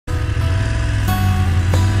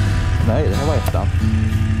Nej, det här var ettan.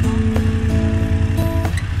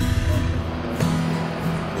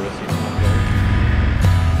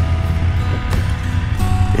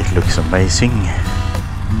 It looks amazing.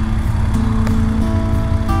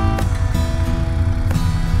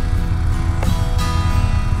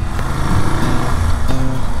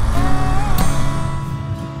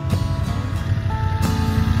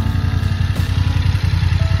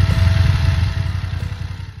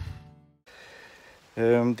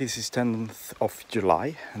 This is 10th of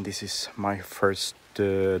July and this is my first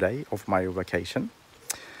day of my vacation,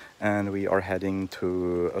 and we are heading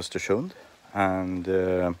to Östersund, and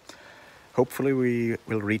hopefully we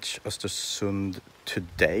will reach Östersund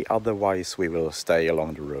today, otherwise we will stay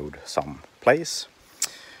along the road some place.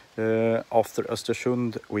 After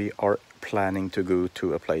Östersund we are planning to go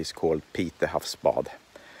to a place called Lite havsbad,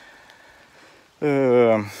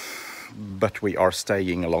 but we are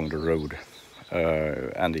staying along the road.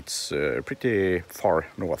 And it's pretty far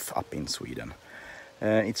north up in Sweden.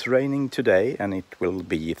 It's raining today and it will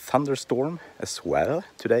be thunderstorm as well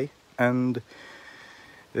today, and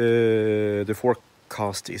the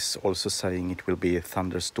forecast is also saying it will be a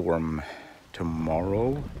thunderstorm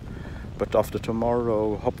tomorrow, but after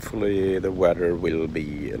tomorrow hopefully the weather will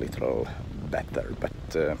be a little better,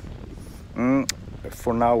 but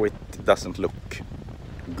for now it doesn't look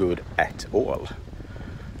good at all.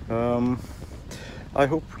 I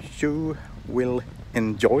hope you will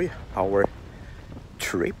enjoy our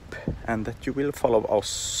trip and that you will follow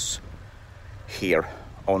us here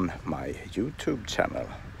on my YouTube channel.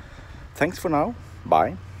 Thanks for now.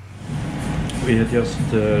 Bye. We had just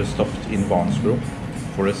stopped in Vansbro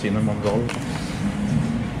for a cinnamon roll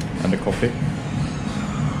and a coffee.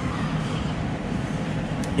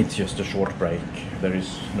 It's just a short break. There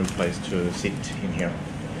is no place to sit in here.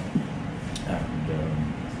 And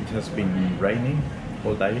it has been raining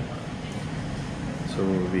all day, so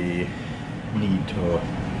we need to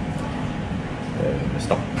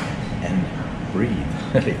stop and breathe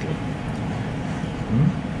a little.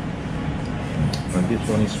 And this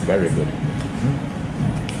one is very good.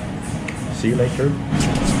 See you later.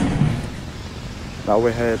 Now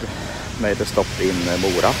we had made a stop in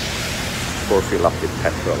Mora for fill up with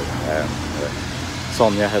petrol, and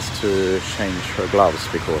Sonja has to change her gloves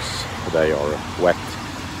because they are wet.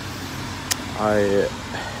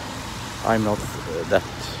 I'm not that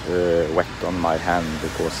wet on my hand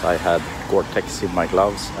because I had Gore-Tex in my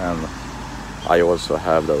gloves, and I also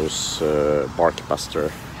have those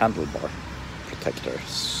Barkbuster handlebar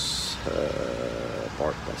protectors,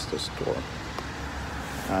 Barkbuster store.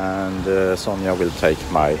 And Sonja will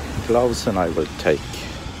take my gloves and I will take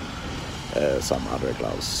some other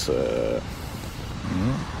gloves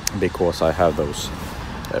because I have those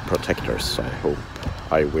protectors. I hope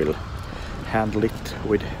I will handle it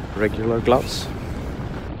with regular gloves.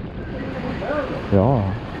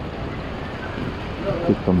 Ja,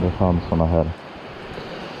 titta om det fanns såna här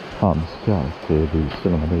handskar till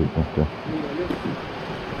diesel, men det är inte.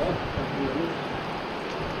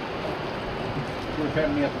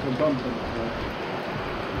 5 meter från pumpen.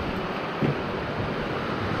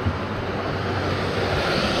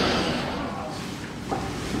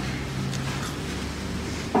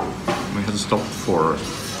 We had stopped for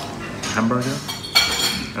hamburger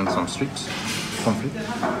and some strips, pommes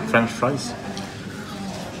frites, French fries.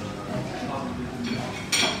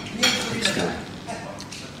 It's good.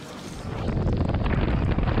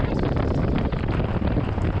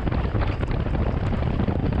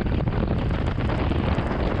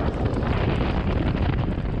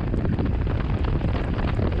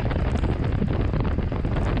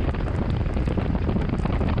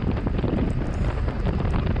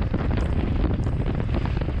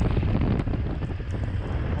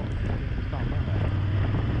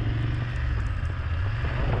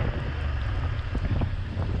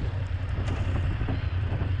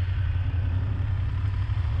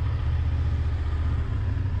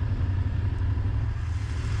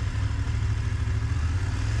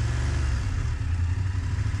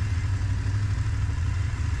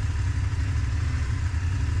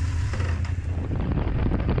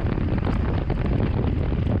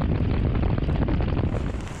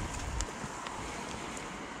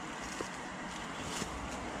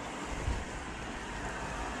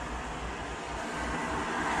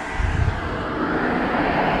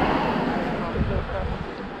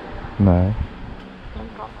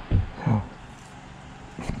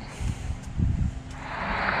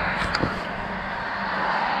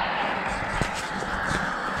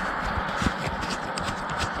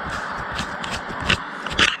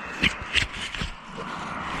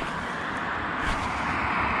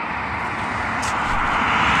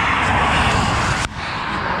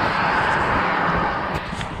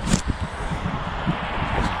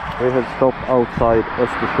 We have stopped outside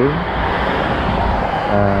Östersund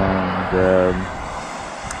and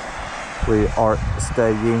we are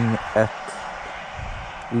staying at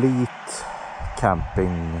Lite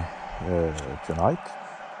camping tonight,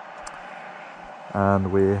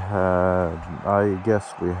 and we have, I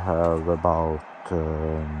guess we have about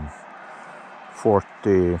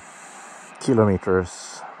 40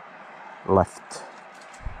 kilometers left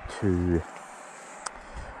to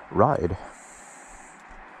ride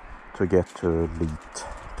to get to Lite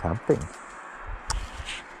camping.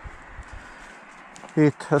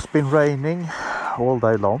 It has been raining all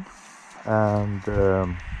day long, and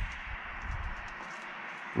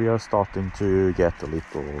we are starting to get a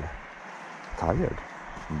little tired,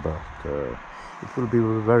 but it will be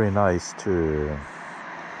very nice to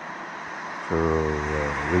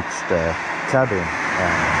reach the cabin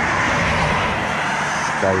and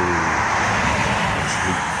stay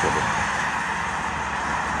asleep for it.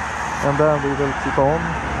 And then we will keep on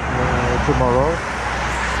tomorrow,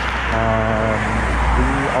 and we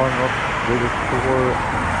are not really sure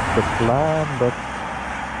the plan, but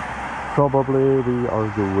probably we are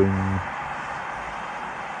going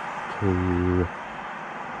to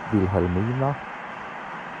Wilhelmina,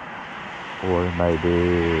 or maybe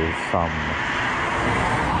some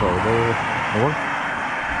further north,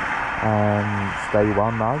 and stay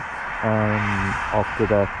one night, and after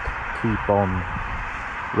that keep on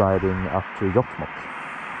riding up to Jokkmokk.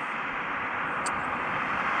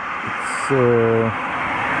 It's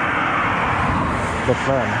the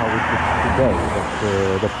plan how it looks today,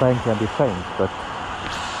 but the plan can be changed, but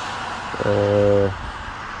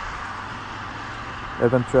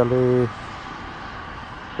eventually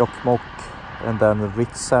Jokkmokk, and then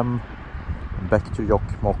Ritsem, back to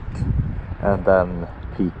Jokkmokk, and then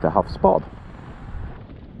Pite havsbad.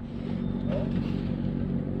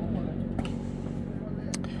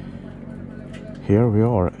 Here we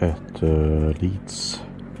are at Lite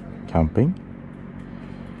camping,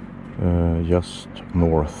 just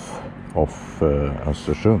north of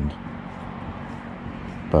Östersund,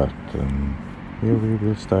 but here we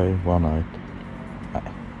will stay one night.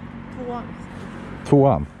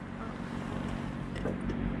 Tvåan.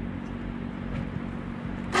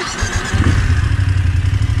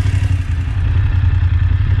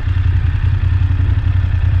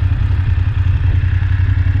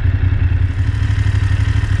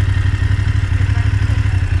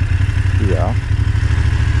 Ja.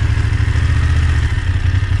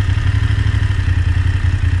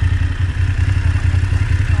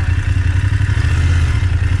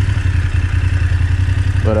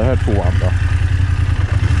 Var det här tvåan då?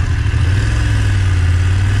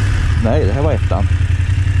 Nej, det här var ettan.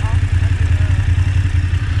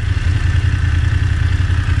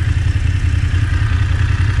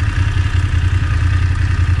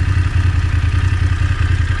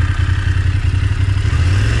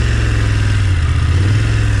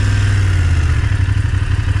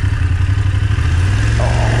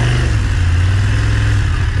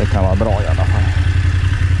 Det kan vara bra i alla fall.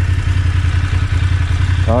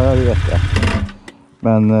 Ja, jag vet det.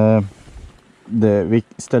 Men vi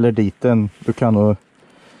ställer dit den. Du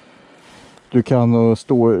kan nog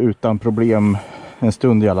stå utan problem en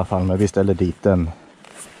stund i alla fall, men vi ställer dit den.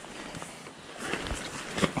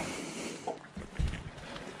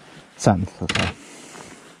 Sen så att säga.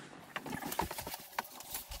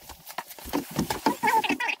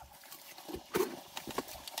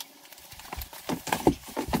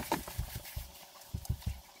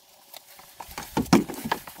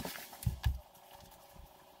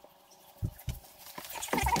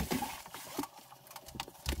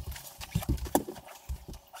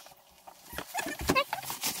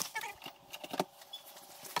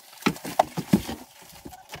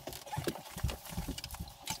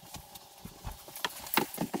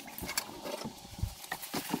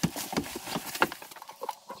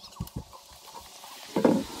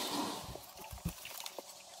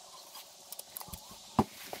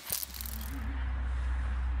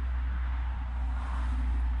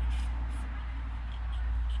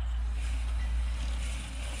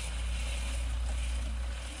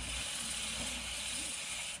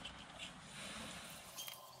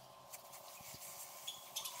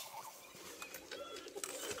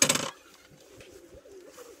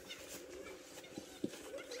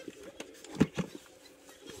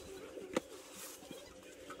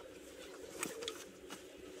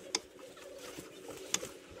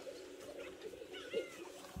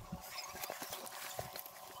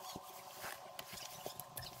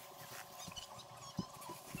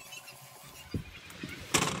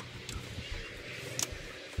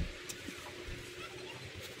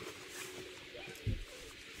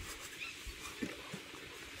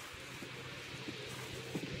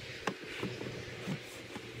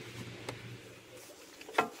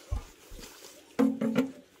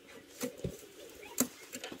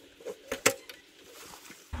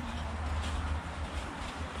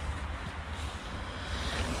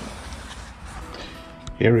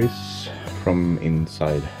 Here is from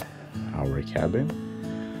inside our cabin,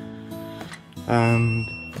 and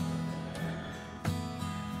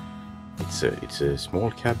it's a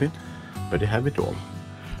small cabin, but they have it all: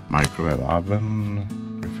 microwave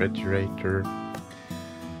oven, refrigerator,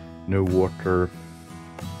 no water,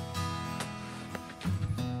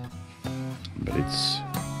 but it's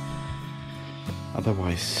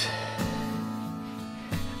otherwise,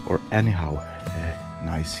 or anyhow, a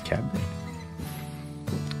nice cabin.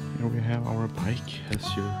 Here we have our bike,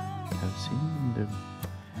 as you have seen in the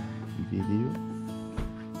video.